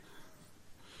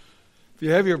If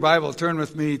you have your Bible, turn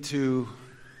with me to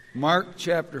Mark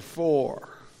chapter 4.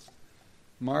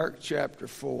 Mark chapter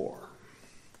 4.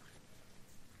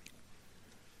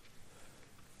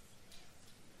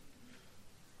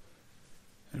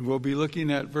 And we'll be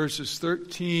looking at verses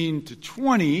 13 to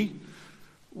 20,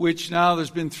 which now there's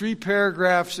been three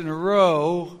paragraphs in a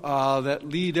row that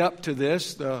lead up to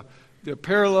this. The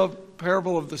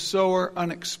parable of the sower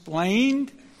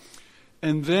unexplained,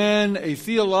 and then a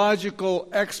theological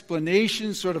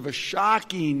explanation, sort of a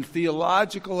shocking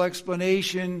theological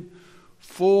explanation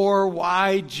for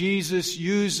why Jesus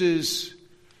uses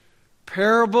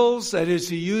parables. That is,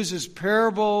 he uses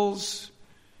parables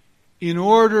in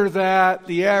order that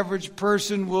the average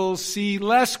person will see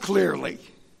less clearly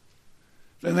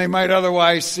than they might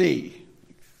otherwise see.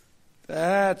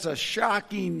 That's a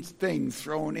shocking thing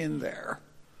thrown in there.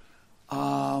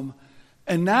 And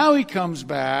now he comes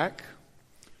back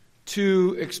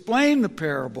to explain the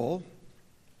parable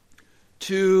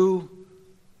to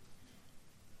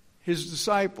his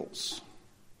disciples,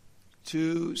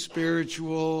 to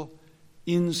spiritual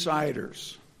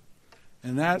insiders.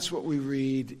 And that's what we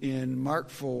read in Mark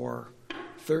 4,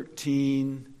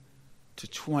 13 to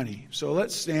 20. So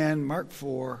let's stand, Mark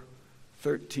 4,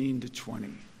 13 to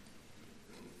 20.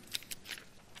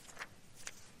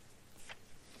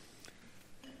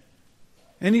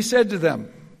 And he said to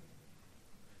them,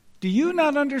 "Do you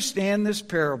not understand this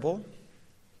parable?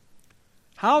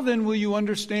 How then will you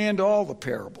understand all the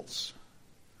parables?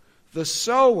 The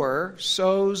sower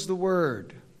sows the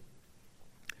word.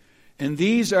 And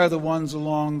these are the ones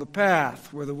along the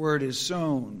path where the word is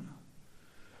sown.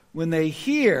 When they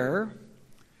hear,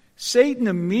 Satan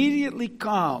immediately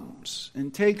comes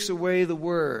and takes away the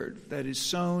word that is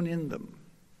sown in them.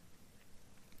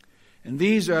 And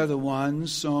these are the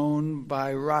ones sown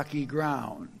by rocky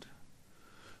ground,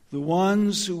 the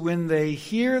ones who, when they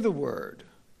hear the word,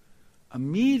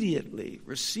 immediately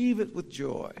receive it with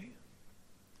joy.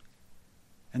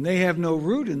 And they have no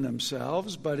root in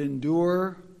themselves, but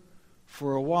endure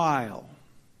for a while.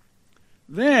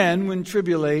 Then, when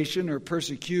tribulation or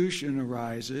persecution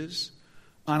arises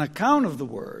on account of the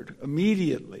word,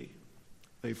 immediately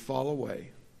they fall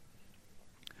away.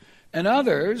 And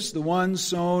others, the ones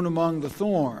sown among the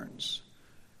thorns,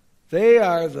 they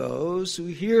are those who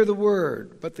hear the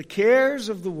word, but the cares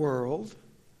of the world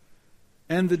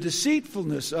and the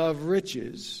deceitfulness of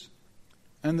riches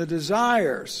and the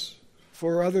desires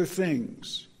for other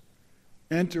things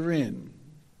enter in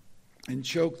and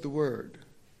choke the word,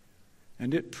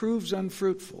 and it proves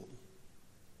unfruitful.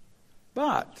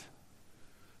 But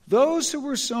those who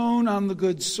were sown on the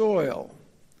good soil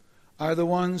are the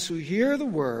ones who hear the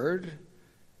word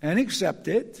and accept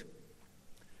it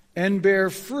and bear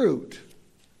fruit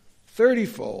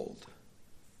 30-fold,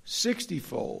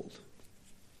 60-fold,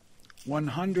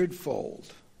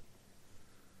 100-fold.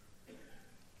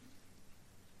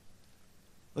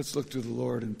 Let's look to the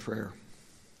Lord in prayer.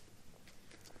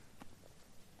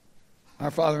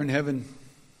 Our Father in heaven,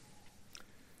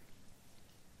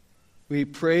 we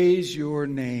praise your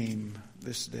name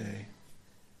this day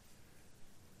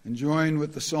and join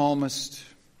with the psalmist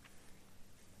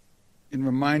in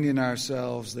reminding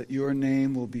ourselves that your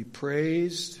name will be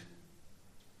praised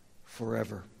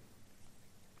forever.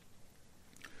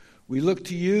 We look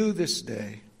to you this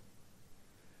day,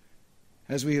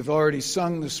 as we have already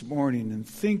sung this morning, and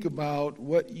think about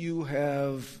what you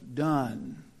have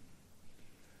done,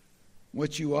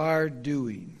 what you are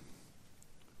doing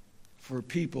for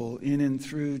people in and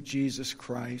through Jesus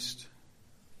Christ,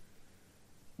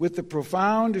 with the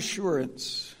profound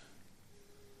assurance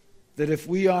that if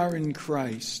we are in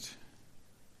Christ,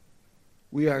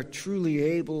 we are truly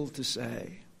able to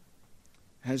say,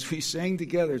 as we sang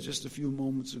together just a few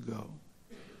moments ago,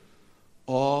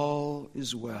 all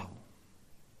is well.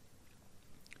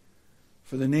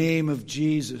 For the name of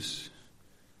Jesus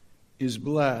is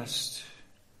blessed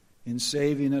in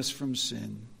saving us from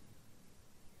sin.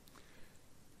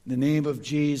 The name of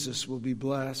Jesus will be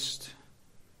blessed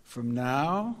from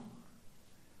now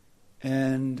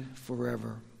and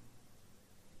forever.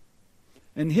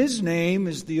 And his name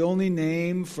is the only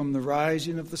name from the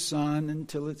rising of the sun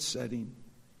until its setting,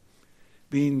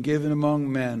 being given among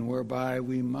men whereby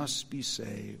we must be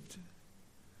saved.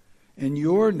 And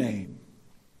your name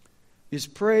is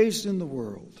praised in the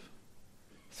world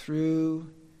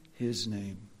through his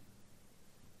name.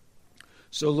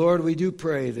 So, Lord, we do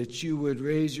pray that you would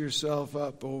raise yourself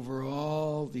up over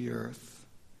all the earth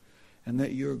and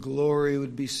that your glory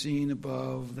would be seen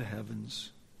above the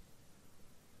heavens.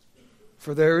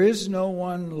 For there is no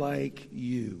one like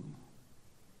you,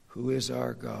 who is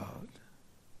our God.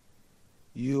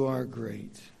 You are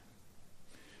great.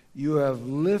 You have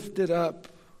lifted up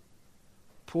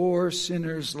poor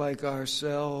sinners like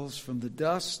ourselves from the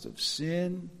dust of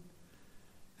sin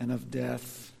and of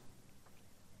death.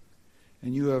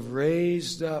 And you have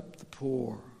raised up the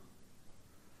poor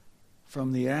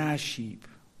from the ash heap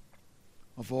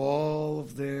of all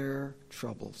of their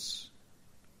troubles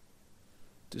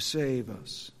to save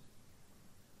us,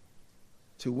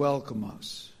 to welcome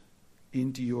us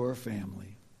into your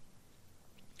family.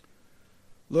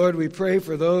 Lord, we pray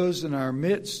for those in our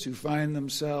midst who find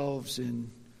themselves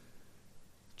in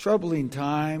troubling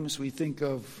times. We think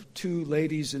of two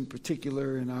ladies in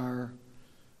particular in our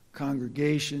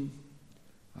congregation,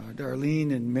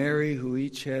 Darlene and Mary, who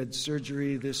each had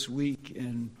surgery this week.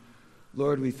 And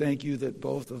Lord, we thank you that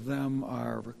both of them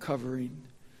are recovering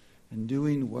and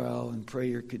doing well, and pray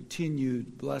your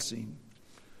continued blessing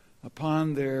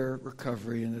upon their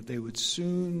recovery and that they would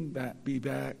soon be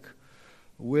back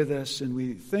with us. And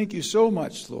we thank you so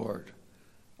much, Lord,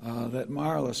 that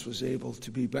Marlis was able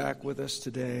to be back with us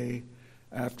today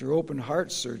after open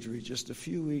heart surgery just a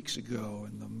few weeks ago,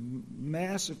 and the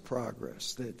massive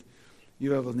progress that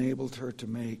you have enabled her to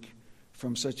make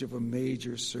from such of a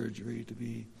major surgery to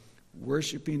be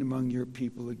worshiping among your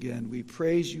people again. We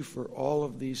praise you for all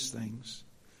of these things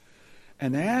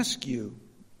and ask you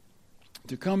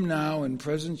to come now and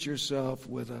present yourself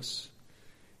with us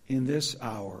in this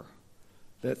hour,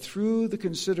 that through the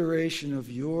consideration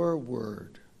of your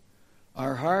word,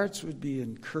 our hearts would be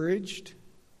encouraged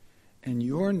and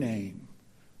your name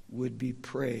would be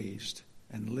praised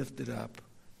and lifted up.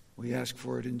 We ask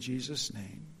for it in Jesus'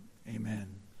 name. Amen.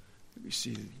 Be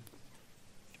seated.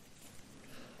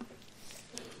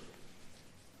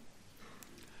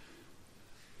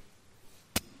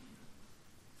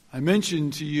 I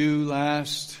mentioned to you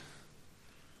last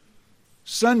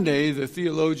Sunday the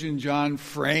theologian John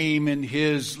Frame and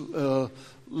his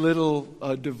little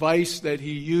device that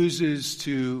he uses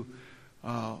to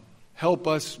help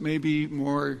us maybe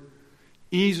more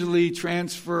easily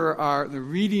transfer the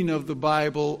reading of the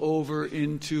Bible over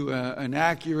into an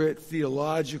accurate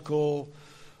theological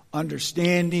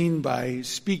understanding by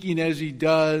speaking as he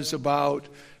does about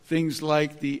things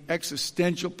like the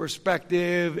existential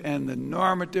perspective and the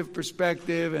normative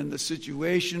perspective and the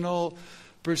situational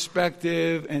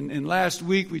perspective. And last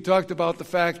week we talked about the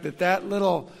fact that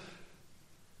little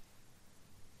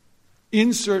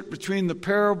insert between the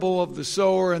parable of the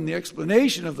sower and the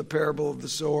explanation of the parable of the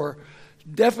sower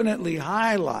definitely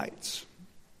highlights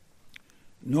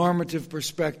normative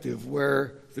perspective,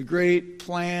 where the great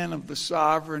plan of the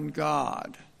sovereign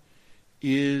God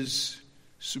is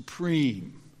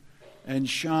supreme and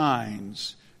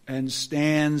shines and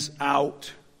stands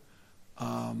out.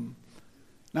 Now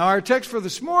our text for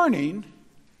this morning,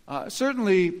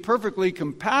 certainly perfectly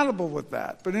compatible with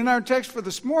that, but in our text for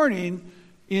this morning,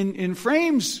 in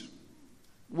Frame's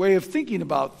way of thinking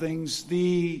about things,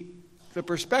 the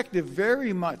perspective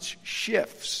very much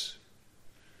shifts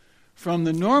from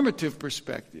the normative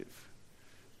perspective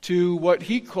to what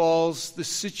he calls the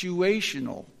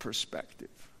situational perspective.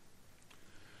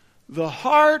 The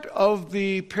heart of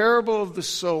the parable of the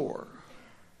sower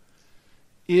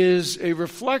is a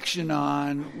reflection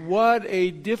on what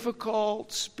a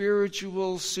difficult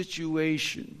spiritual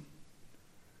situation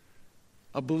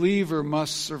a believer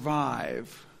must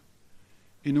survive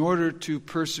in order to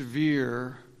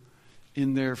persevere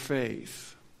in their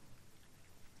faith.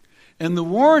 And the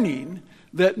warning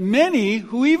that many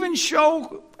who even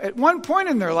show at one point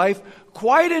in their life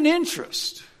quite an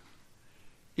interest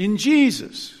in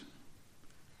Jesus,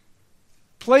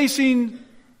 placing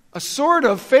a sort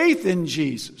of faith in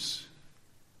Jesus,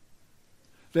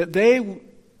 that they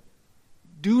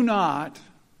do not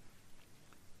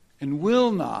and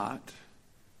will not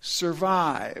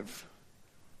survive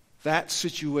that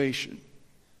situation.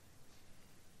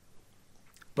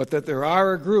 But that there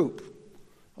are a group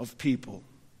of people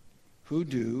who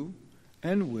do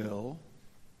and will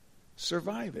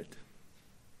survive it.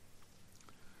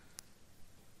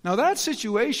 Now that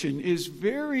situation is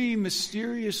very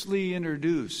mysteriously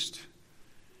introduced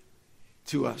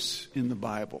to us in the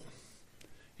Bible.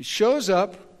 It shows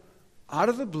up out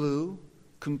of the blue,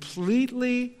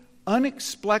 completely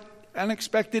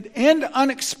unexpected and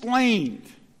unexplained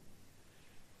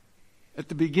at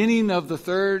the beginning of the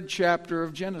 3rd chapter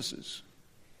of Genesis.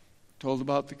 Told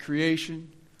about the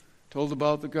creation, told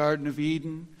about the Garden of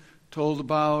Eden, told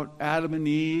about Adam and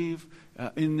Eve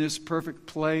in this perfect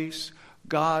place.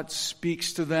 God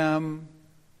speaks to them.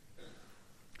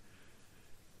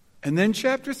 And then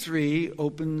chapter 3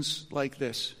 opens like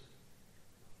this.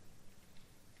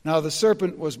 Now the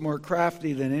serpent was more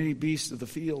crafty than any beast of the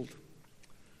field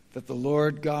that the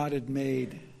Lord God had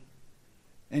made.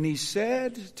 And he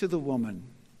said to the woman,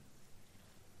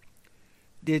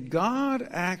 "Did God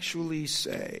actually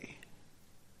say,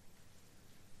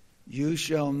 'You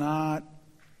shall not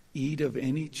eat of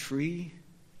any tree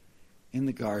in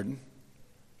the garden'?"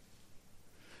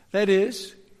 That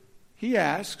is, he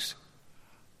asks,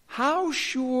 how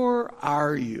sure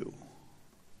are you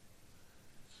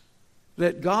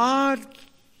that God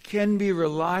can be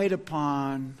relied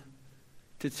upon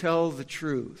to tell the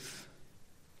truth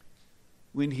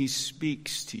when he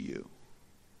speaks to you?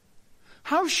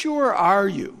 How sure are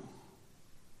you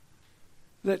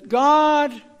that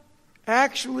God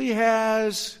actually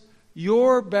has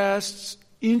your best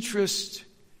interest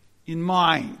in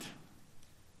mind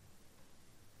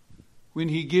when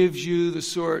he gives you the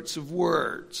sorts of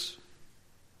words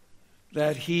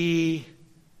that he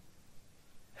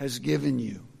has given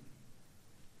you?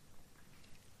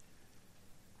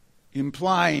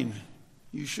 Implying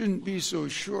you shouldn't be so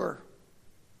sure.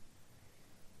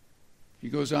 He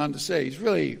goes on to say he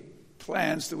really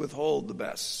plans to withhold the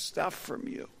best stuff from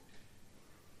you.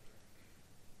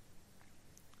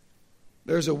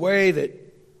 There's a way that,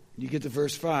 you get to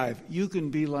verse 5, you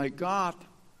can be like God,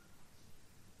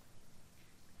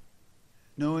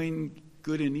 knowing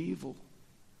good and evil.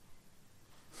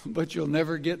 But you'll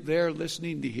never get there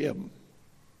listening to him.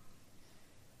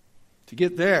 To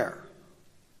get there,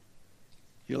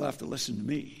 you'll have to listen to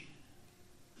me.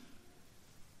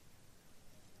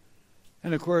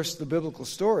 And of course, the biblical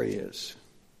story is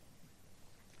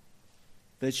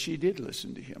that she did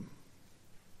listen to him.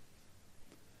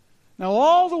 Now,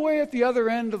 all the way at the other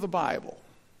end of the Bible,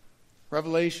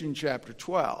 Revelation chapter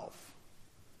 12,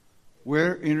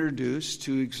 we're introduced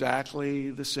to exactly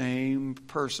the same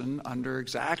person under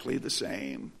exactly the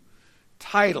same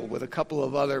title with a couple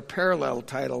of other parallel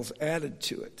titles added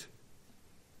to it.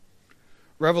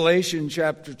 Revelation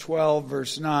chapter 12,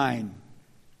 verse 9.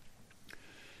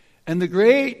 "And the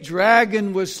great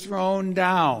dragon was thrown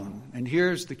down." And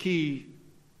here's the key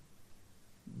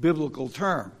biblical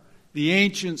term. The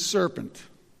ancient serpent.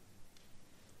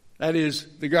 That is,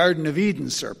 the Garden of Eden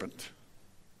serpent.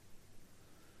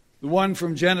 The one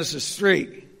from Genesis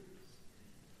 3.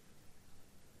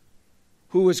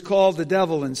 Who was called the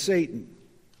devil and Satan.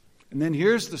 And then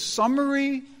here's the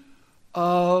summary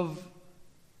of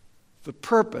the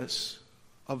purpose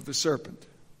of the serpent.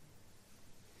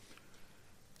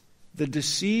 The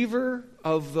deceiver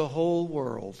of the whole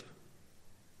world.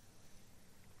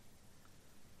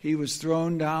 He was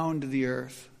thrown down to the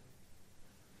earth,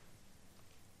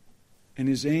 and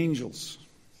his angels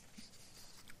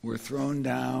were thrown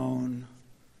down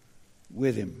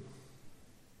with him.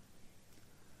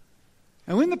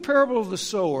 And in the parable of the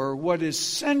sower, what is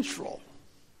central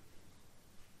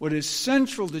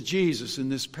to Jesus in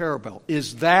this parable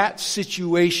is that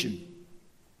situation.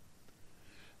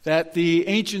 That the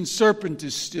ancient serpent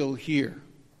is still here.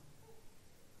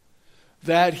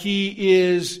 That he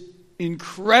is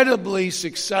incredibly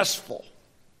successful.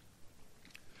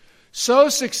 So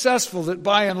successful that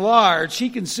by and large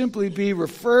he can simply be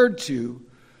referred to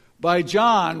by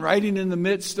John, writing in the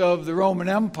midst of the Roman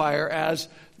Empire, as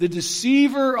the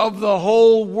deceiver of the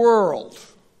whole world.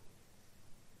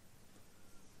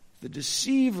 The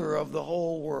deceiver of the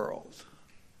whole world.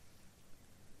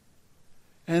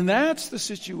 And that's the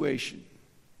situation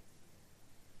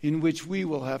in which we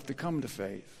will have to come to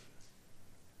faith.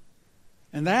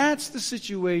 And that's the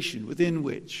situation within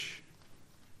which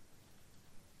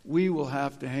we will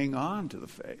have to hang on to the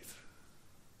faith.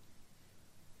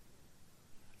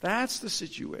 That's the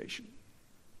situation.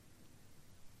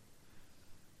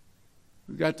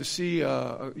 We got to see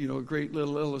a great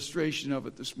little illustration of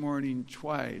it this morning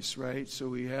twice, right? So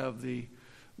we have the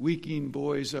Weeking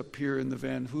boys up here and the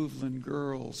Van Hoevelen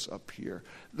girls up here.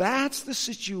 That's the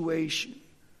situation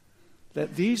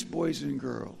that these boys and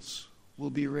girls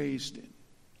will be raised in.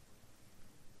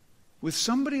 With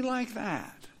somebody like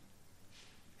that,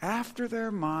 after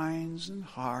their minds and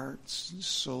hearts and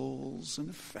souls and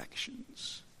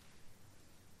affections.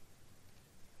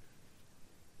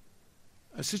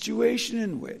 A situation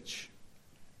in which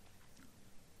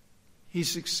he's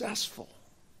successful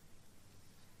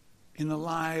in the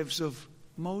lives of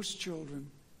most children,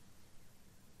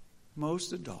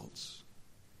 most adults,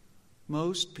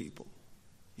 most people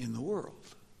in the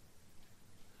world.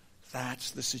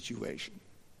 That's the situation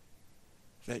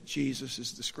that Jesus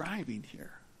is describing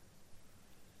here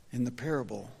in the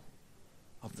parable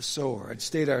of the sower. I'd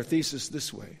state our thesis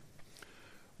this way.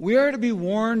 We are to be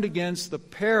warned against the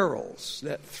perils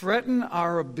that threaten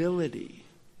our ability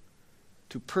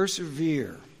to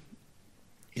persevere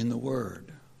in the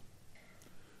Word.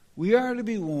 We are to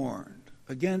be warned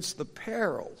against the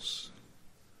perils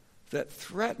that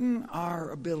threaten our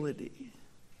ability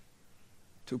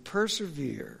to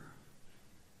persevere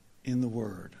in the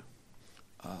Word.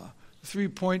 The 3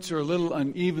 points are a little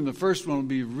uneven. The first one will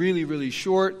be really, really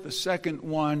short. The second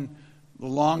one, the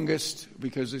longest,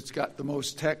 because it's got the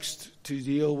most text to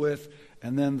deal with.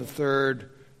 And then the third,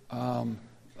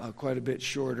 quite a bit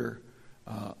shorter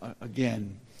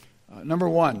again. Number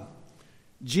one,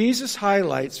 Jesus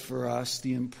highlights for us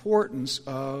the importance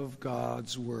of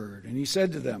God's Word. And he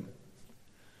said to them,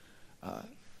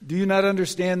 do you not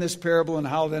understand this parable, and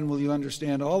how then will you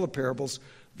understand all the parables?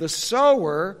 The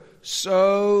sower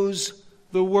sows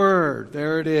the Word.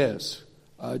 There it is.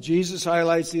 Jesus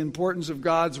highlights the importance of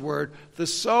God's Word. The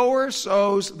sower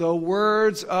sows the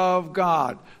words of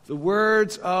God, the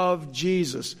words of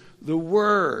Jesus, the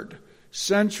Word,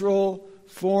 central,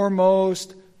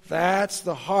 foremost. That's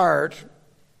the heart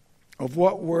of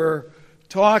what we're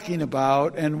talking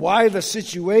about, and why the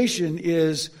situation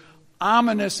is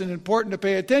ominous and important to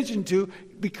pay attention to,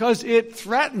 because it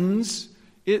threatens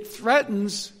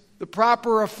the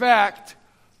proper effect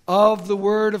of the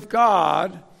Word of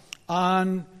God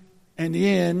on and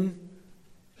in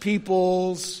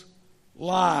people's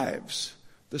lives.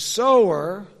 The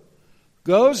sower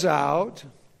goes out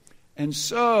and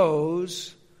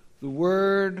sows the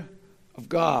Word of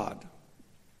God.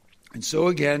 And so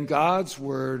again, God's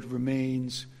Word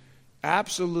remains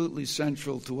absolutely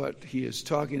central to what he is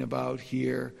talking about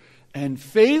here. And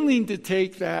failing to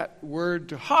take that Word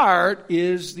to heart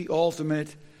is the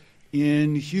ultimate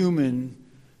inhuman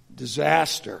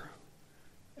disaster.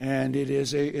 And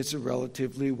it's a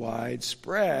relatively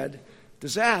widespread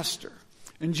disaster.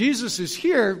 And Jesus is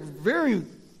here very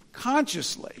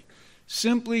consciously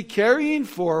simply carrying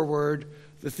forward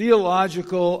the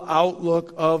theological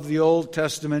outlook of the Old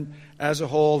Testament as a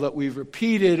whole that we've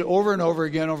repeated over and over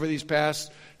again over these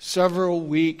past several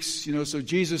weeks. So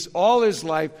Jesus, all his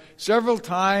life, several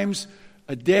times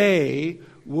a day,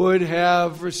 would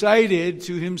have recited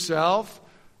to himself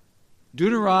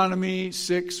Deuteronomy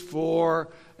 6:4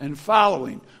 and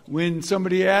following. When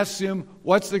somebody asks him,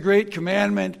 what's the great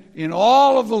commandment in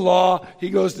all of the law, he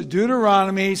goes to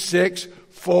Deuteronomy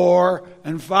 6:4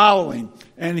 and following.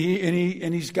 And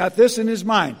he's got this in his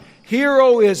mind. Hear,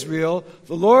 O Israel,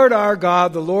 the Lord our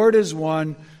God, the Lord is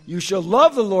one. You shall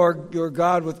love the Lord your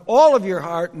God with all of your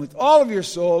heart and with all of your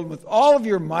soul and with all of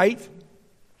your might. You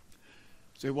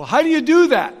say, well, how do you do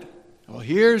that? Well,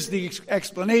 here's the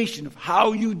explanation of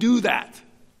how you do that.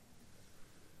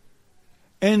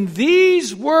 And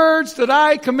these words that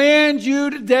I command you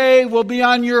today will be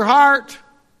on your heart.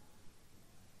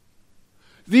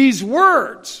 These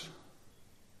words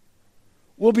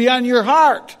will be on your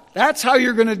heart. That's how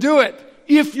you're going to do it,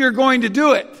 if you're going to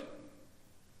do it.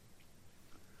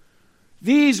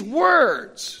 These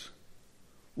words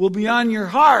will be on your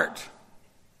heart.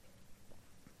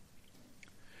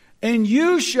 And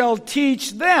you shall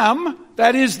teach them,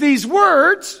 that is, these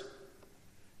words,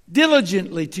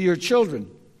 diligently to your children.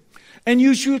 And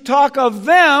you shall talk of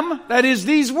them, that is,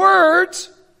 these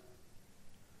words,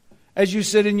 as you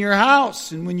sit in your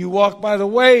house, and when you walk by the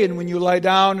way, and when you lie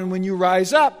down, and when you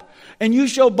rise up. And you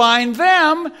shall bind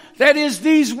them, that is,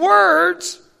 these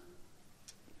words,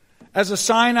 as a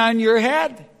sign on your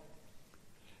head.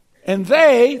 And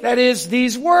they, that is,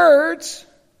 these words,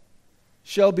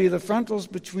 shall be the frontals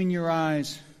between your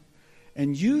eyes.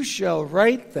 And you shall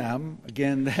write them,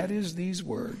 again, that is, these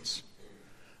words,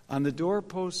 on the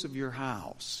doorposts of your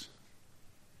house.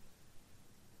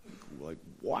 Like,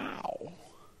 wow.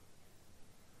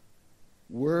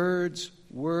 Words,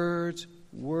 words,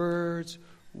 words,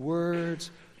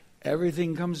 words.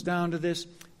 Everything comes down to this.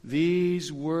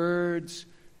 These words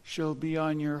shall be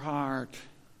on your heart.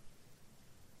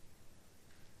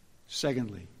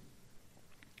 Secondly,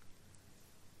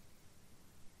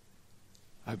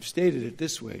 I've stated it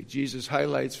this way. Jesus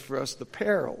highlights for us the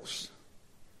perils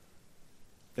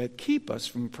that keep us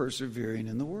from persevering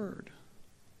in the Word.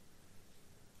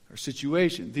 Our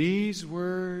situation. These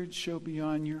words shall be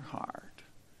on your heart.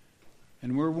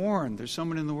 And we're warned. There's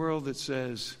someone in the world that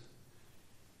says,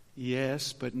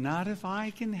 yes, but not if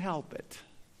I can help it.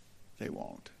 They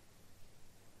won't.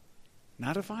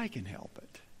 Not if I can help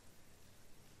it.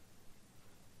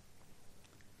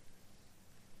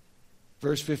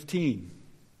 Verse 15.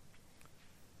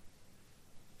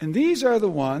 And these are the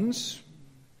ones,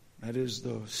 that is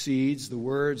the seeds, the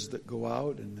words that go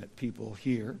out and that people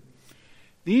hear.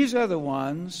 These are the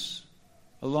ones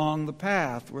along the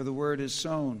path where the word is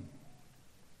sown.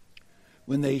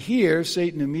 When they hear,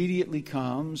 Satan immediately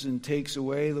comes and takes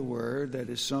away the word that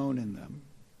is sown in them.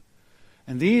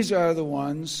 And these are the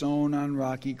ones sown on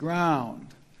rocky ground.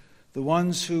 the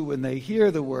ones who, when they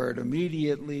hear the word,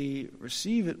 immediately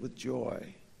receive it with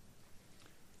joy.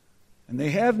 And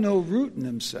they have no root in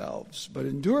themselves, but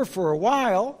endure for a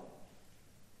while.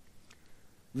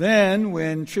 Then,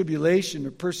 when tribulation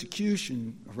or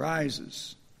persecution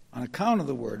arises on account of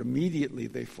the word, immediately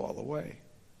they fall away.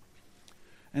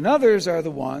 And others are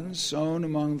the ones sown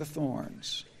among the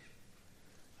thorns.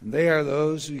 And they are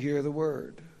those who hear the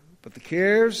word. But the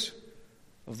cares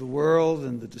of the world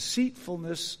and the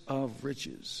deceitfulness of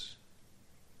riches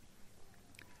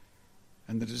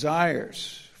and the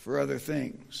desires for other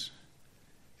things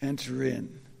enter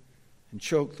in and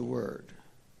choke the word,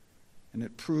 and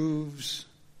it proves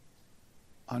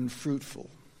unfruitful.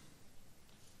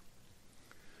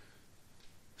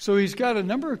 So he's got a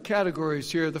number of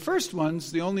categories here. The first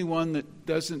one's the only one that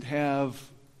doesn't have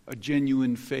a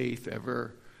genuine faith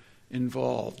ever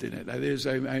involved in it. That is,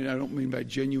 I don't mean by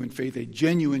genuine faith a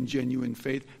genuine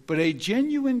faith, but a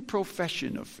genuine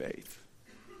profession of faith.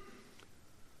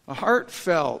 A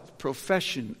heartfelt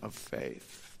profession of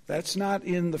faith. That's not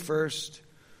in the first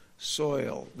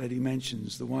soil that he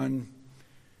mentions, the one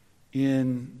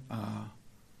in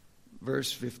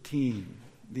verse 15.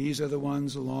 These are the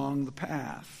ones along the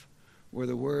path where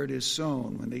the word is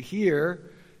sown. When they hear,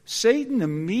 Satan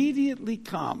immediately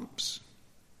comes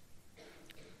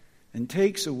and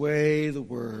takes away the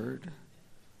word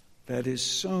that is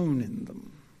sown in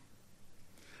them.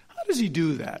 How does he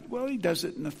do that? Well, he does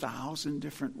it in 1,000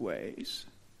 different ways.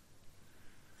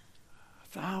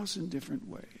 1,000 different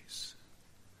ways.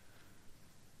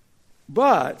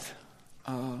 But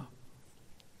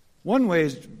one way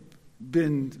has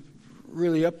been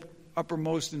really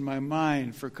uppermost in my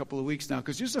mind for a couple of weeks now,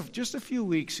 because just a few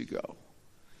weeks ago,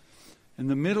 in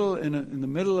the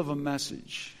middle of a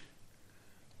message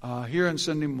here on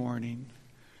Sunday morning,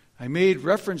 I made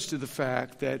reference to the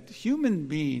fact that human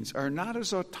beings are not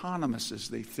as autonomous as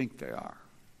they think they are.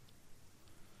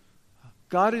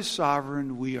 God is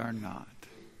sovereign, we are not.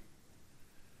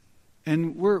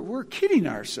 And we're kidding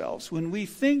ourselves when we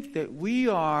think that we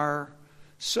are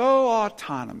so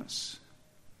autonomous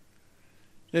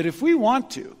that if we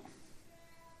want to,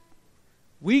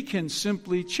 we can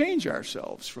simply change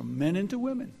ourselves from men into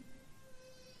women,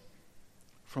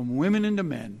 from women into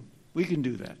men. We can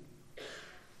do that.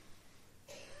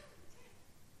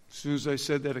 As soon as I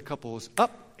said that, a couple was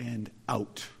up and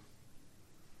out.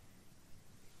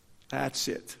 That's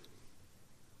it.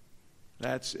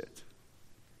 That's it.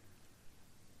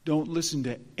 Don't listen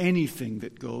to anything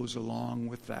that goes along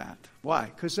with that. Why?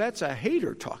 Because that's a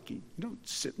hater talking. You don't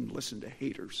sit and listen to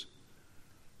haters.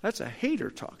 That's a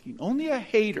hater talking. Only a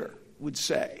hater would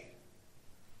say.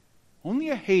 Only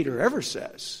a hater ever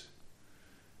says,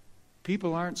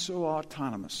 people aren't so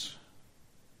autonomous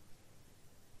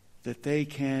that they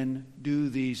can do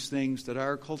these things that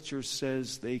our culture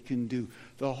says they can do.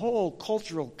 The whole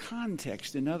cultural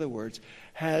context, in other words,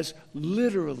 has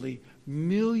literally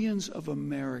millions of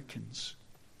Americans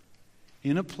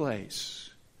in a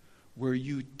place where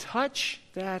you touch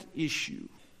that issue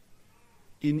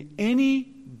in any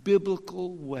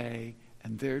biblical way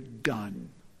and they're done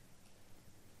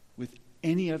with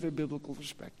any other biblical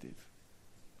perspective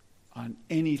on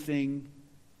anything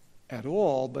at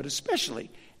all, but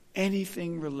especially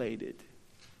anything related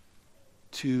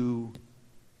to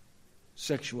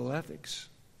sexual ethics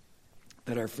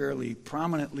that are fairly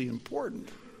prominently important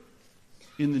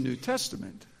in the New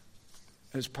Testament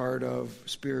as part of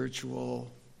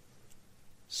spiritual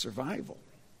survival.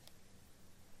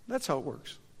 That's how it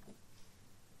works.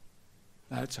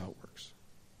 That's how it works.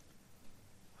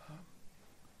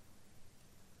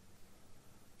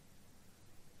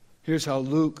 Here's how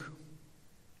Luke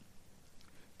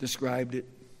described it.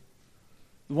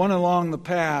 The one along the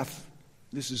path,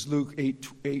 this is Luke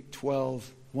 8:12.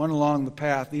 One along the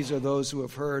path, these are those who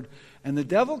have heard. And the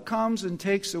devil comes and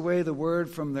takes away the word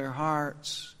from their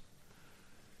hearts,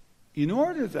 in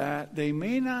order that they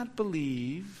may not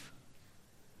believe,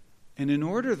 and in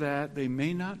order that they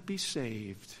may not be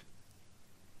saved.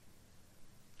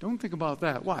 Don't think about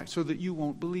that. Why? So that you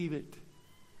won't believe it.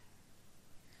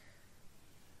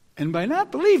 And by not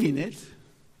believing it,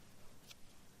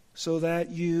 so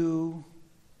that you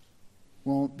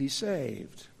won't be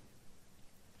saved.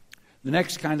 The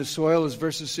next kind of soil is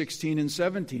verses 16 and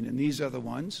 17, and these are the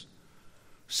ones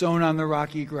sown on the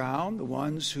rocky ground, the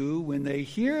ones who, when they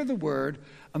hear the word,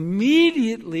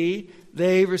 immediately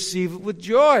they receive it with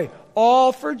joy.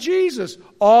 All for Jesus,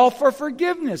 all for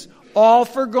forgiveness, all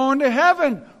for going to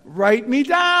heaven. Write me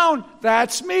down.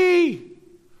 That's me.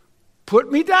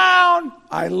 Put me down.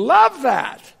 I love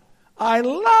that. I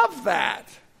love that.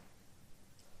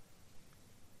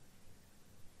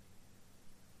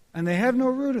 and they have no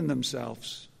root in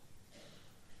themselves,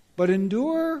 but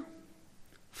endure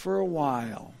for a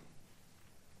while.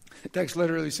 The text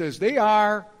literally says they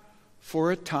are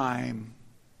for a time.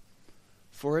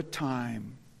 For a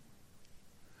time.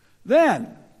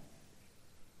 Then,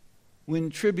 when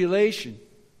tribulation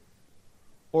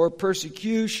or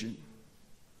persecution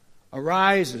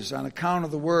arises on account of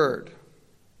the word,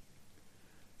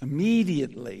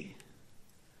 immediately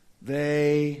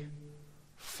they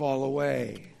fall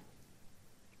away.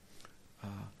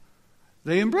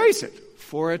 They embrace it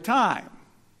for a time.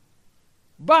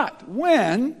 But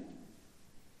when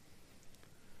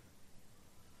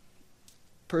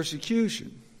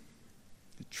persecution,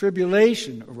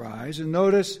 tribulation arise, and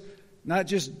notice not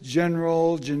just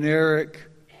general, generic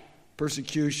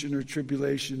persecution or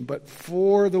tribulation, but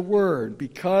for the word,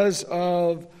 because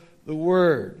of the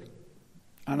word,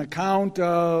 on account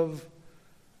of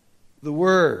the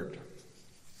word,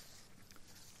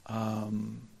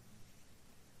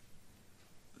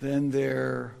 then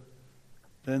they're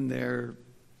done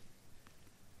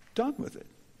with it.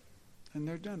 And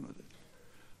they're done with it.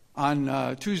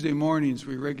 On Tuesday mornings,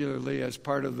 we regularly, as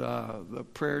part of the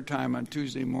prayer time on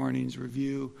Tuesday mornings,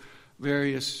 review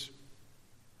various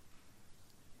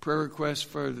prayer requests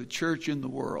for the church in the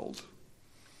world.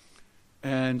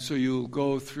 And so you'll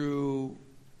go through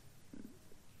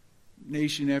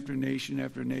nation after nation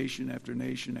after nation after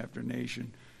nation after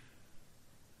nation.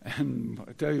 And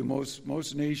I tell you,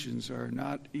 most nations are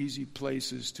not easy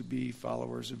places to be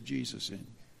followers of Jesus in.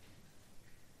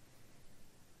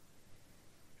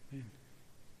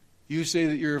 You say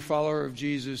that you're a follower of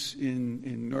Jesus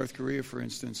in North Korea, for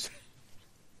instance.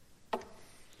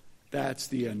 That's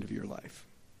the end of your life.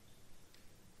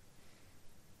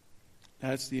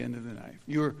 That's the end of the life.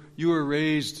 You were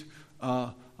raised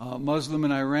Muslim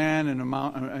in Iran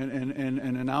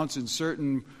and announced in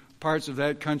certain parts of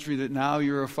that country that now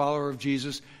you're a follower of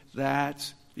Jesus.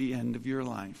 That's the end of your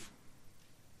life.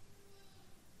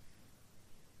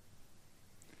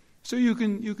 So you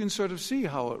can sort of see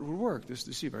how it would work, this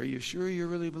deceiver. Are you sure you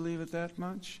really believe it that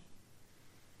much?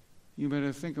 You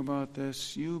better think about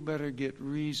this. You better get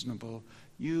reasonable.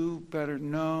 You better,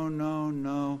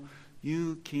 no.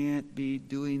 You can't be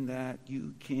doing that.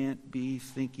 You can't be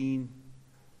thinking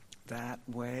that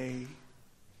way.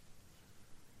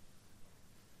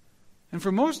 And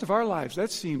for most of our lives,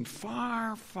 that seemed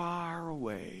far, far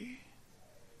away.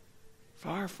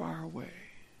 Far, far away.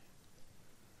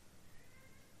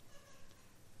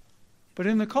 But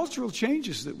in the cultural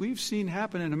changes that we've seen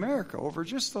happen in America over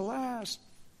just the last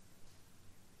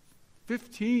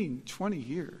 15, 20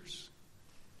 years,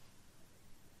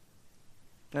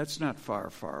 that's not far,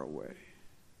 far away.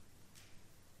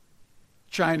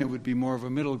 China would be more of a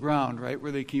middle ground, right,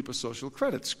 where they keep a social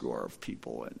credit score of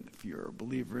people. And if you're a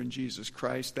believer in Jesus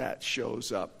Christ, that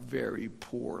shows up very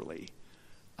poorly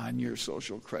on your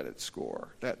social credit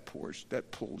score. That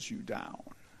pulls you down.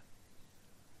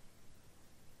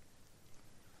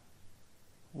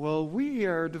 Well, we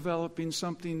are developing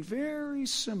something very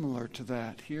similar to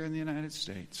that here in the United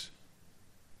States.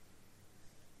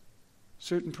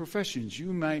 Certain professions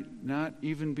you might not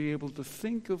even be able to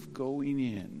think of going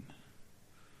in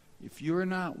if you're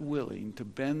not willing to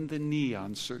bend the knee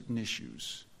on certain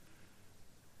issues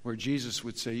where Jesus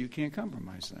would say you can't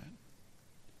compromise that.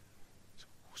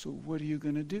 So what are you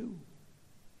going to do?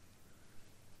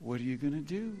 What are you going to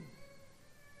do?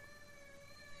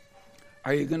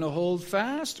 Are you going to hold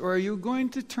fast, or are you going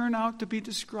to turn out to be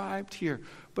described here?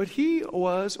 But he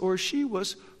was, or she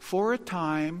was, for a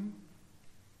time.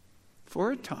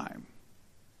 For a time.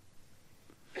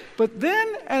 But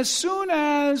then, as soon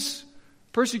as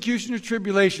persecution or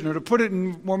tribulation, or to put it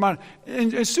in more modern,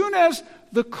 and as soon as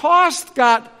the cost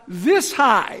got this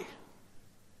high,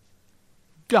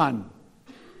 done.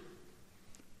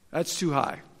 That's too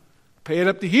high. Pay it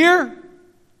up to here,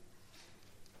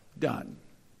 done.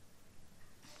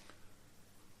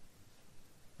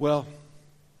 Well,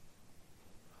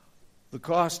 the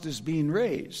cost is being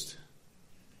raised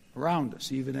around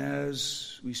us, even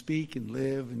as we speak and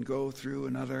live and go through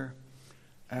another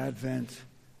Advent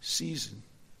season.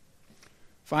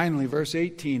 Finally, verse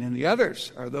 18, and the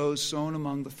others are those sown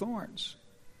among the thorns.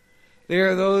 They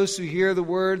are those who hear the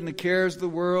word and the cares of the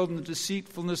world and the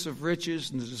deceitfulness of riches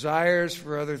and the desires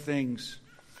for other things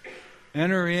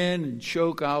enter in and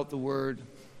choke out the word,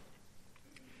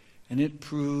 and it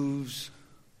proves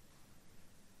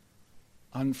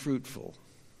unfruitful.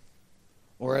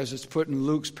 Or as it's put in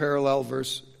Luke's parallel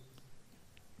verse,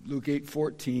 Luke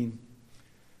 8:14.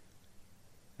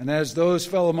 And as those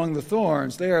fell among the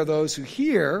thorns, they are those who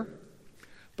hear,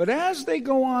 but as they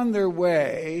go on their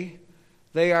way,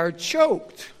 they are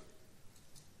choked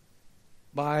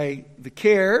by the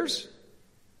cares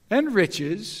and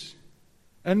riches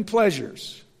and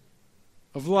pleasures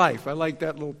of life. I like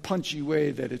that little punchy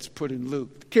way that it's put in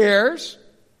Luke. The cares,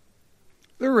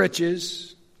 the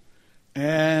riches,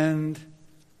 and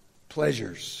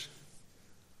pleasures.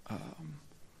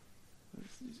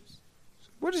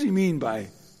 What does he mean by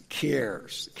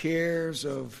cares? Cares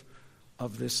of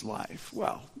this life.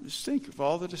 Well, just think of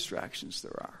all the distractions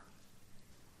there are.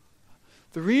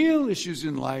 The real issues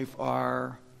in life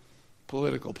are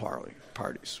political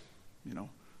parties. You know,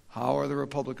 how are the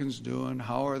Republicans doing?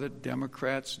 How are the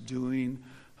Democrats doing?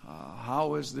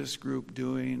 How is this group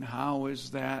doing? How is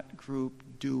that group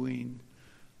doing?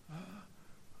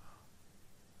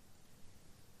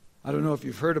 I don't know if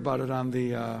you've heard about it on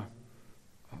the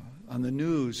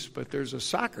news, but there's a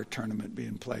soccer tournament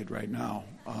being played right now,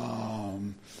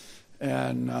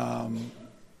 and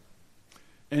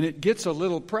it gets a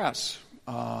little press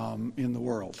in the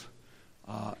world.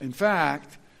 In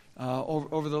fact,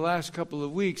 over the last couple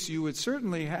of weeks, you would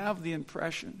certainly have the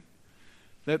impression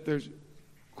that there's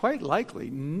quite likely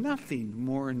nothing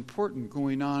more important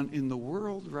going on in the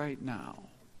world right now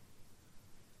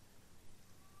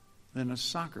than a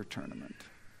soccer tournament.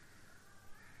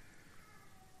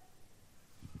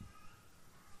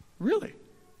 Really?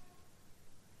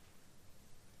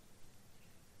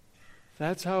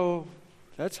 That's how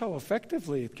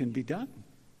effectively it can be done.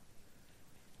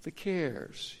 The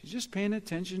cares. You're just paying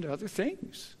attention to other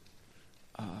things.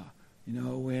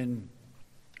 When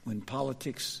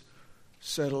politics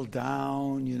settle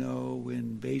down,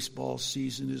 when baseball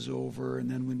season is over, and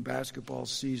then when basketball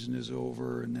season is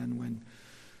over, and then when,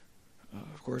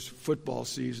 of course, football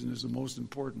season is the most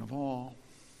important of all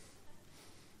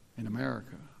in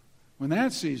America. When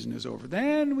that season is over,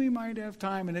 then we might have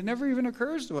time, and it never even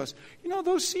occurs to us.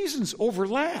 Those seasons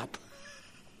overlap.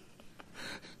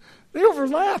 They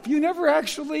overlap. You never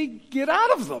actually get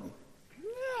out of them.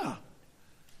 Yeah.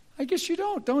 I guess you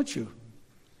don't you?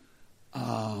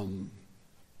 The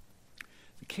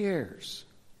cares.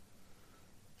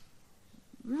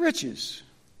 Riches.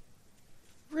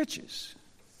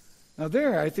 Now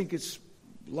there, I think it's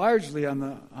largely on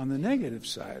the negative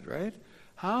side, right?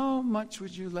 How much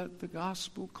would you let the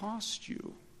gospel cost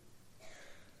you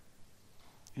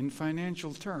in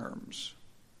financial terms?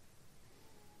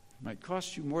 It might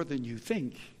cost you more than you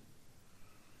think.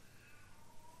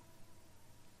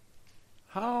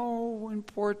 How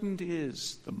important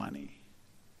is the money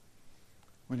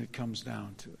when it comes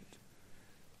down to it?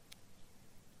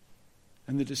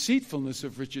 And the deceitfulness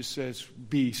of riches says,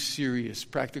 be serious.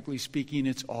 Practically speaking,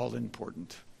 it's all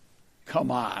important.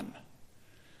 Come on.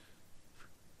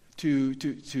 To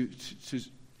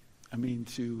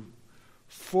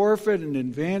forfeit an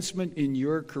advancement in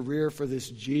your career for this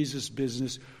Jesus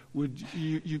business,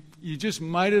 you just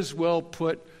might as well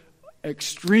put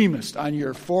extremist on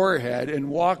your forehead and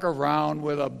walk around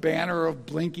with a banner of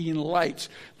blinking lights.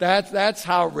 That's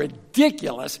how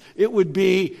ridiculous it would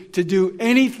be to do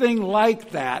anything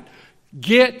like that.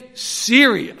 Get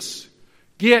serious.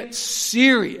 Get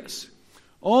serious.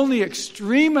 Only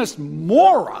extremist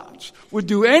morons would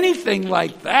do anything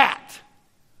like that.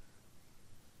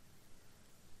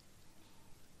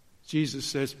 Jesus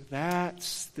says,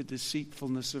 that's the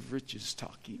deceitfulness of riches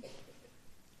talking.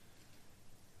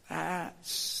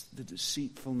 That's the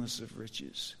deceitfulness of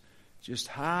riches. Just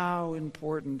how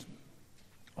important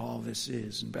all this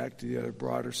is. And back to the other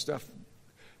broader stuff.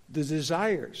 The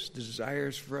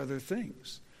desires for other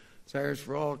things. Desires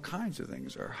for all kinds of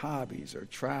things. Our hobbies, our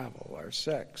travel, our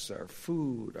sex, our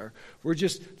food.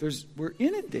 We're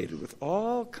inundated with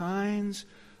all kinds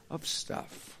of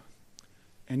stuff.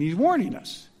 And he's warning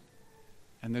us.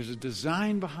 And there's a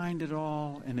design behind it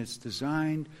all, and it's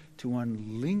designed to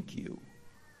unlink you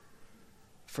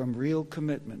from real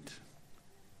commitment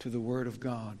to the Word of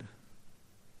God,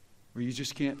 where you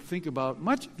just can't think about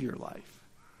much of your life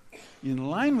in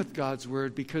line with God's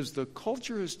Word because the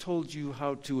culture has told you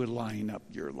how to align up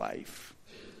your life.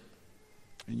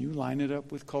 And you line it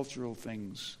up with cultural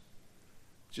things,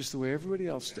 just the way everybody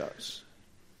else does.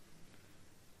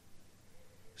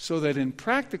 So that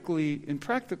practically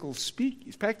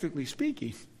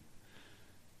speaking,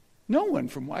 no one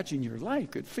from watching your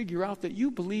life could figure out that you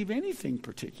believe anything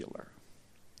particular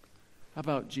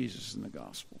about Jesus and the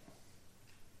gospel.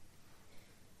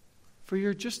 For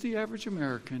you're just the average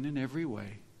American in every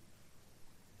way.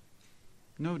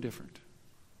 No different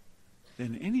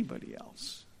than anybody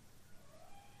else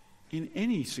in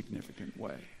any significant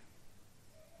way.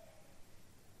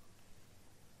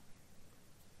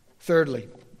 Thirdly,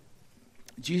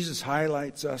 Jesus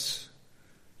highlights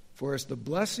for us the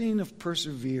blessing of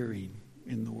persevering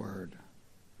in the Word.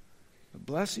 The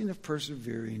blessing of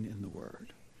persevering in the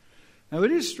word. Now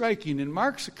it is striking in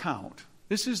Mark's account.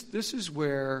 This is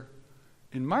where,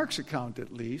 in Mark's account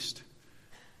at least,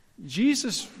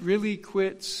 Jesus really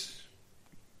quits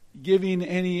giving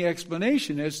any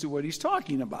explanation as to what he's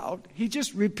talking about. He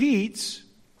just repeats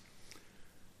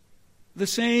the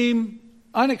same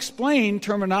unexplained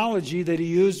terminology that he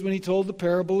used when he told the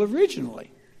parable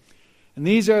originally. And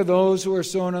these are those who are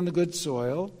sown on the good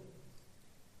soil,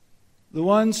 the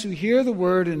ones who hear the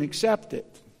word and accept it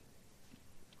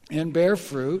and bear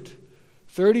fruit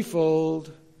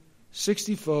 30-fold,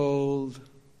 60-fold,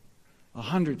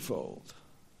 100-fold.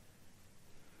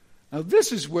 Now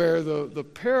this is where the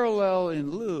parallel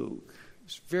in Luke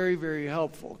is very, very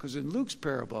helpful, because in Luke's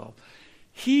parable,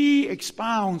 he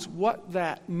expounds what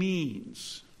that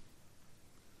means.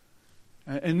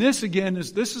 And this again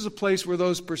is a place where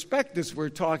those perspectives we're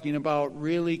talking about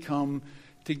really come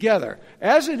together.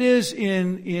 As it is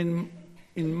in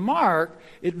Mark,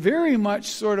 it very much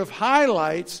sort of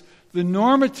highlights the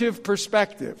normative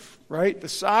perspective, right? The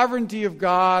sovereignty of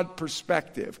God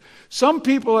perspective. Some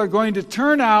people are going to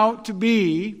turn out to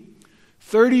be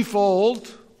 30-fold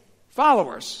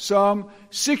followers, some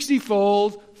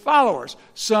 60-fold followers,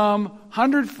 some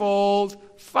 100-fold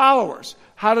followers.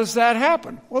 How does that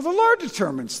happen? Well, the Lord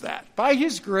determines that. By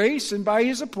His grace and by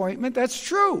His appointment, that's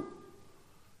true.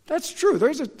 That's true.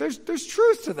 There's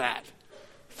truth to that.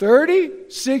 30,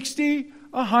 60,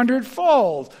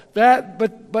 100-fold.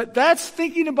 But that's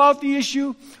thinking about the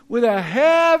issue with a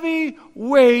heavy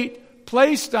weight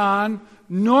placed on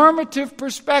normative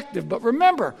perspective. But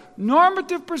remember,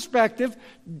 normative perspective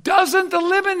doesn't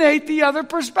eliminate the other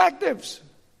perspectives.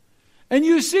 And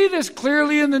you see this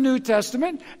clearly in the New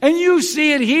Testament, and you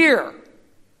see it here.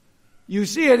 You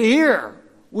see it here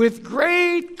with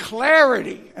great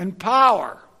clarity and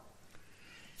power.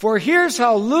 For here's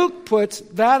how Luke puts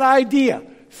that idea: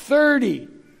 30,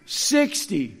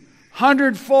 60,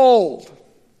 100-fold.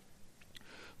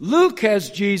 Luke has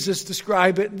Jesus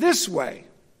describe it this way.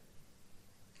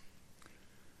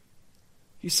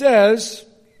 He says,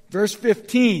 verse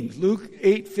 15, Luke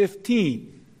 8:15.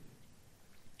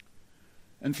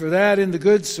 And for that in the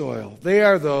good soil, they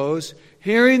are those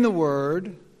hearing the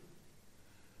word,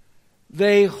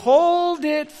 they hold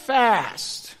it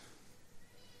fast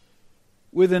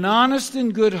with an honest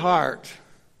and good heart,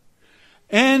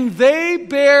 and they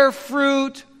bear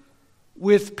fruit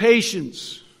with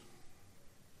patience,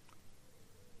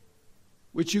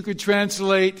 which you could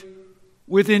translate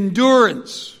with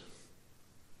endurance,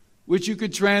 which you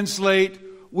could translate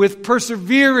with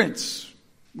perseverance,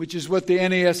 which is what the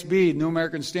NASB, New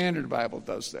American Standard Bible,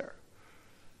 does there.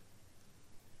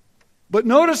 But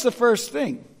notice the first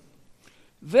thing.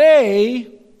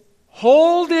 They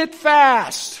hold it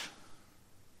fast.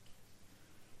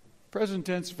 Present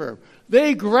tense verb.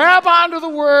 They grab onto the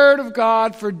Word of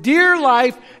God for dear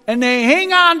life, and they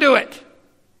hang on to it,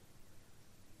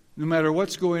 no matter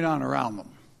what's going on around them.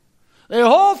 They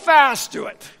hold fast to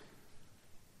it.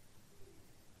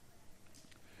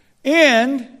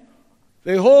 And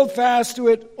they hold fast to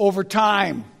it over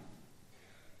time.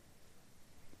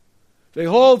 They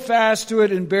hold fast to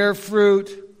it and bear fruit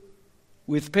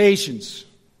with patience,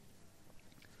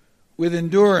 with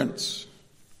endurance,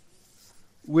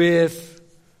 with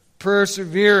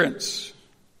perseverance.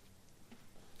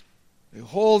 They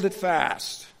hold it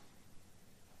fast.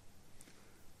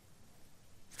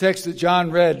 The text that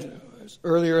John read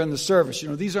earlier in the service,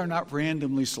 these are not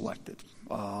randomly selected.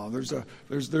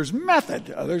 There's method.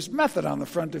 There's method on the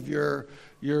front of your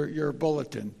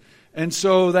bulletin, and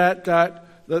so that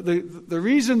the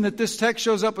reason that this text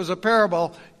shows up as a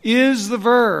parable is the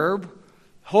verb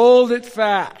hold it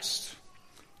fast.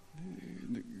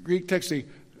 The Greek text,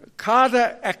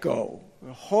 kata echo,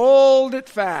 hold it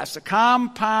fast, a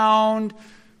compound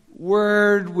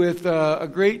word with a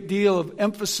great deal of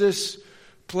emphasis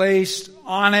placed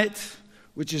on it,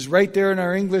 which is right there in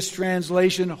our English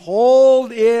translation.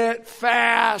 Hold it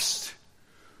fast.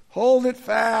 Hold it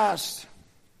fast.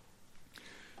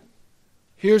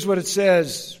 Here's what it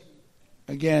says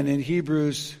again in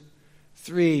Hebrews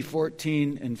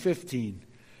 3:14 and 15.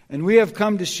 And we have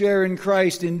come to share in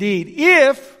Christ indeed,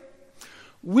 if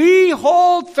we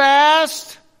hold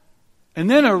fast, and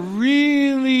then a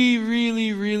really,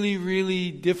 really, really,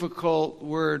 really difficult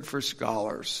word for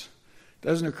scholars.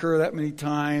 Doesn't occur that many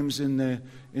times in the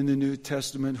New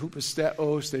Testament.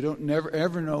 Huposteos. They don't never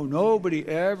ever know. Nobody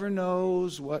ever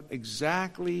knows what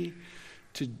exactly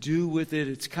to do with it.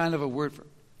 It's kind of a word for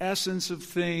essence of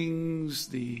things.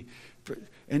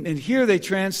 And here they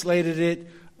translated it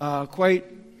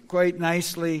quite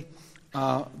nicely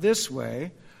this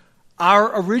way.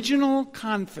 our original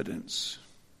confidence.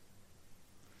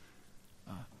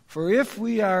 For if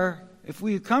we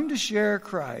come to share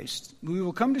Christ, we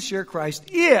will come to share Christ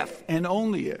if and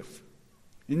only if,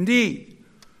 indeed,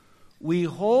 we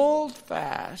hold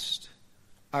fast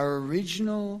our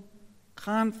original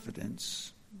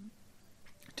confidence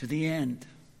to the end.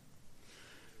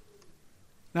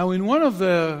 Now, in one of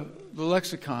the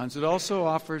lexicons, it also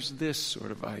offers this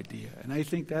sort of idea, and I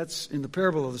think that's in the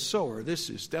parable of the sower. This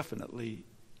is definitely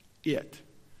it,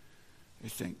 I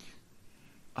think.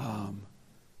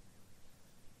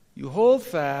 You hold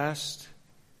fast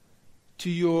to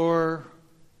your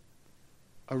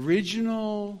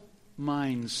original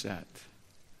mindset,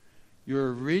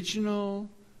 your original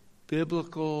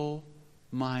biblical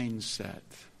mindset.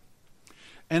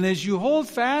 And as you hold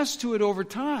fast to it over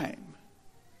time,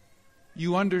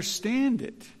 you understand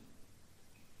it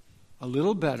a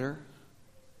little better,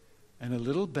 and a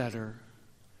little better,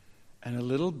 and a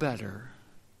little better,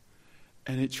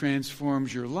 and it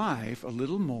transforms your life a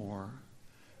little more,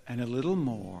 and a little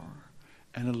more,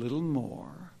 and a little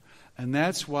more. And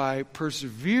that's why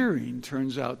persevering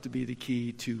turns out to be the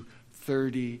key to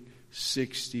 30,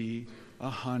 60,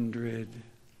 100.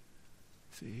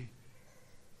 See?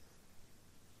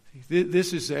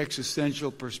 This is the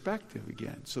existential perspective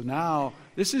again. So now,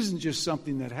 this isn't just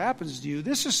something that happens to you.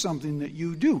 This is something that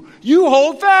you do. You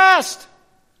hold fast.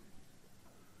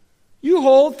 You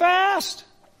hold fast.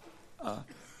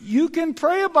 You can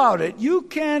pray about it. You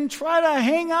can try to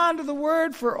hang on to the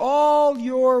Word for all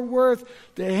you're worth,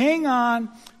 to hang on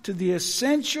to the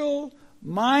essential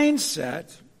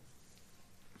mindset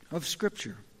of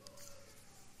Scripture.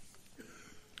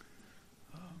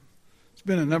 It's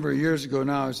been a number of years ago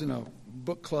now. I was in a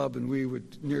book club, and we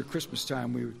would, near Christmas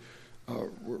time, we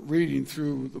were reading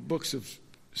through the books of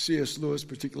C.S. Lewis,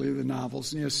 particularly the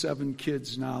novels. And he has 7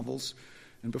 kids' novels.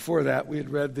 And before that, we had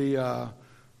read the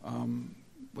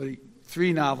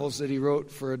 3 novels that he wrote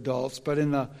for adults. But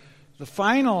in the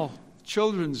final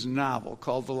children's novel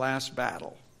called The Last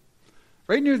Battle,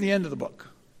 right near the end of the book,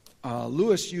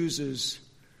 Lewis uses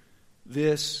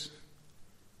this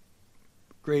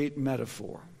great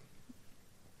metaphor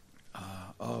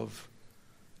of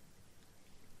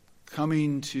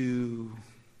coming to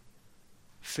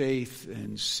faith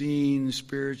and seeing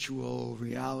spiritual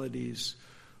realities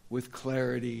with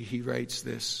clarity. He writes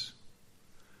this: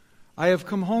 I have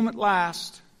come home at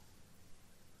last.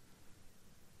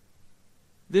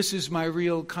 This is my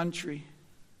real country.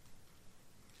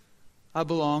 I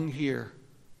belong here.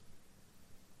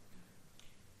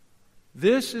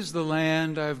 This is the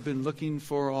land I've been looking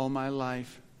for all my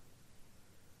life,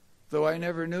 though I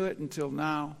never knew it until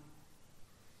now.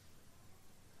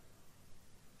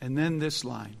 And then this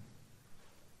line: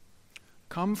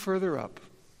 come further up,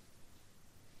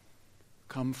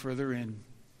 come further in.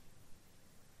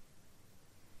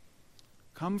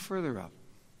 Come further up,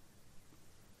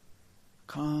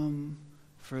 come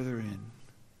further in.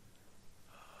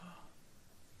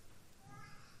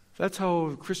 That's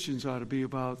how Christians ought to be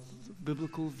about the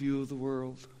biblical view of the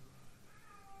world.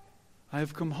 I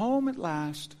have come home at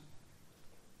last.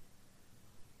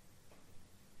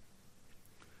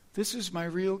 This is my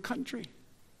real country.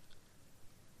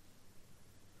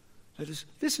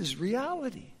 This is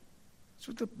reality.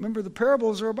 That's what remember, the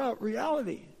parables are about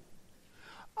reality.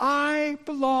 I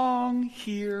belong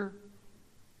here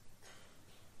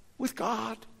with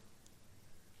God,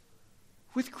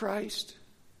 with Christ,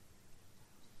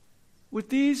 with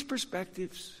these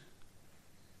perspectives,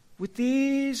 with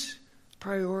these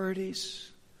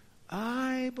priorities.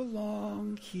 I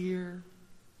belong here.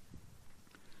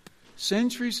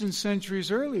 Centuries and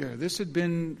centuries earlier, this had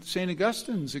been St.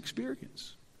 Augustine's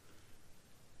experience.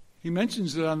 He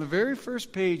mentions it on the very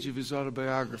first page of his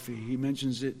autobiography. He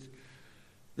mentions it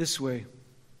this way.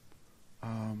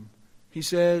 He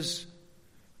says,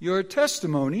 your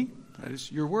testimony, that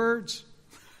is your words.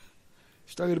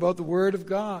 He's talking about the Word of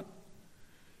God.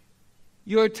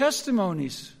 Your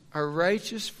testimonies are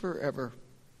righteous forever.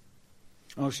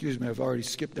 Oh, excuse me, I've already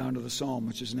skipped down to the Psalm,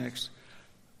 which is next.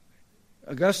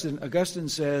 Augustine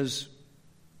says,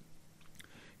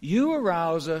 you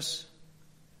arouse us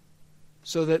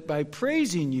so that by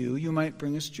praising you, you might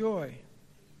bring us joy,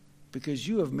 because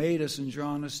you have made us and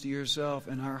drawn us to yourself,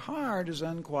 and our heart is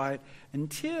unquiet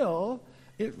until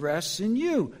it rests in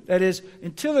you. That is,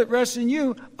 until it rests in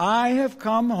you, I have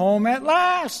come home at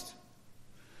last.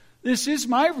 This is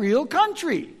my real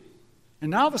country.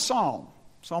 And now the Psalm,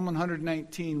 Psalm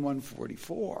 119,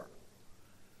 144.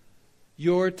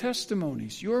 Your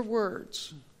testimonies, your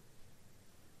words,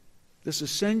 this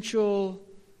essential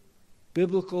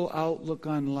biblical outlook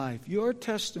on life, your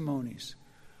testimonies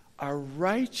are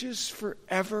righteous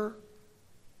forever.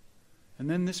 And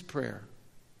then this prayer.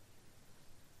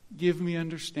 Give me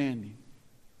understanding.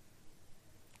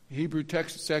 The Hebrew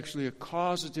text is actually a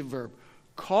causative verb.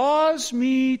 Cause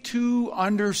me to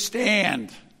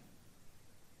understand,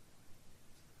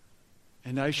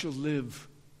 and I shall live.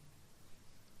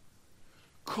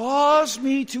 Cause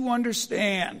me to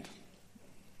understand.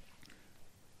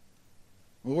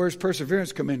 Well, where's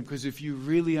perseverance come in? Because if you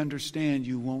really understand,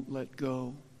 you won't let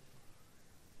go.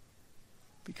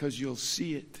 Because you'll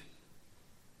see it.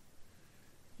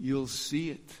 You'll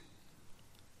see it.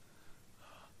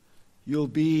 You'll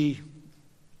be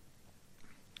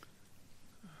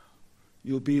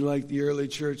like the early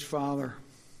church father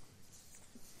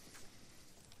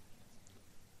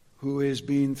who is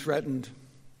being threatened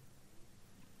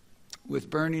with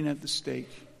burning at the stake.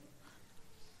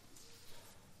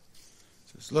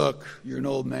 Says, look, you're an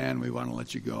old man, we want to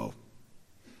let you go.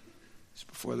 It's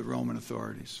before the Roman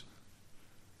authorities.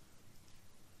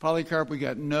 Polycarp, we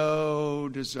got no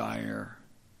desire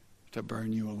to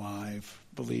burn you alive.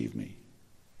 Believe me.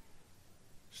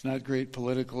 It's not great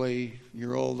politically.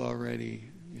 You're old already.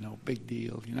 Big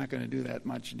deal. You're not going to do that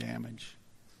much damage.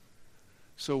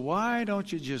 So why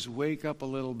don't you just wake up a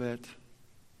little bit?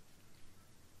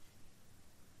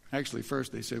 Actually,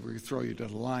 first they said, we're going to throw you to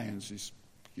the lions.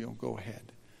 Go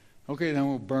ahead. Okay, then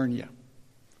we'll burn you.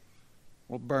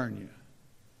 We'll burn you.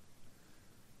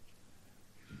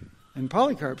 And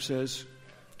Polycarp says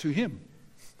to him,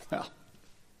 well,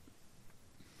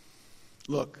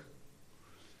 look,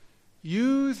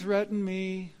 you threaten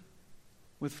me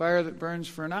with fire that burns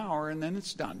for an hour and then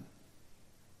it's done.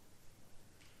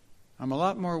 I'm a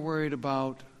lot more worried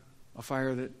about a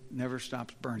fire that never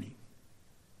stops burning.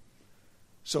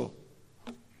 So,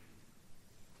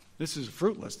 this is a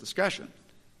fruitless discussion.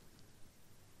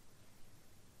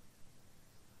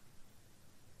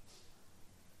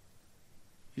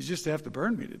 You just have to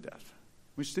burn me to death,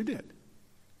 which they did.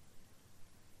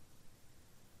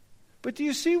 But do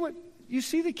you see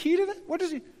the key to that? What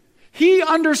is he? He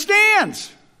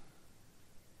understands.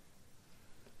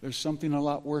 There's something a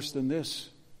lot worse than this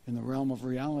in the realm of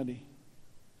reality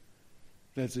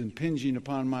that's impinging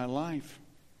upon my life.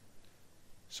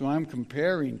 So I'm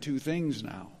comparing two things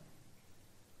now.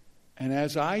 And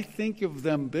as I think of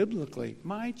them biblically,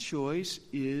 my choice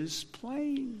is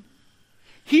plain.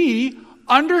 He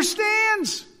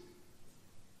understands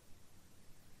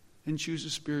and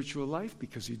chooses spiritual life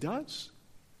because he does.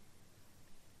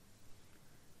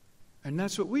 And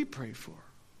that's what we pray for.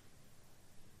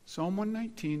 Psalm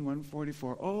 119,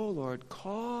 144. Oh Lord,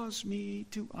 cause me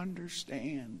to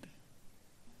understand,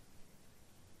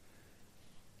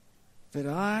 that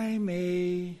I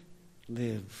may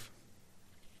live.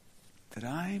 That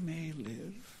I may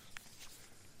live.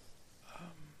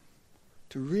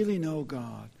 To really know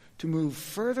God. To move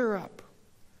further up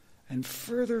and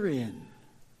further in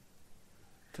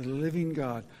to the living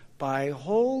God by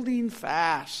holding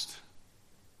fast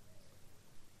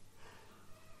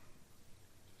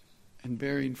and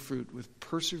bearing fruit with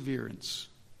perseverance.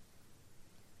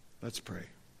 Let's pray.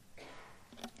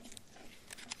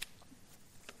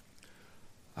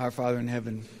 Our Father in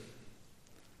heaven,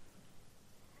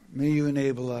 may you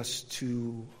enable us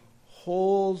to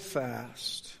hold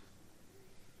fast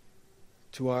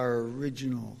to our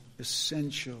original,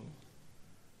 essential,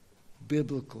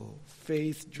 biblical,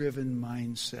 faith-driven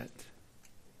mindset.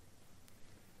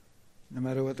 No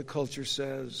matter what the culture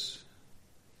says,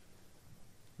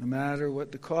 no matter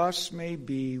what the costs may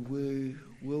be,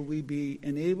 will we be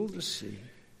enabled to see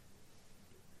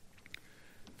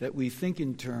that we think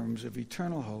in terms of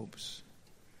eternal hopes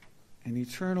and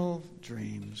eternal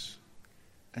dreams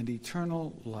and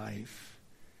eternal life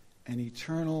and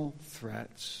eternal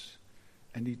threats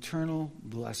and eternal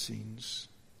blessings,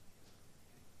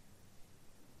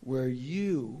 where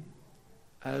you,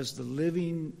 as the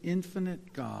living,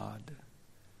 infinite God,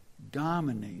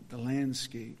 dominate the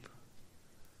landscape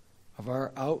of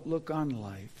our outlook on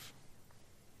life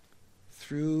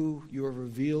through your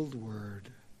revealed word.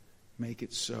 Make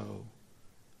it so.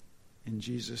 In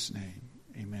Jesus' name,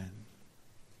 amen.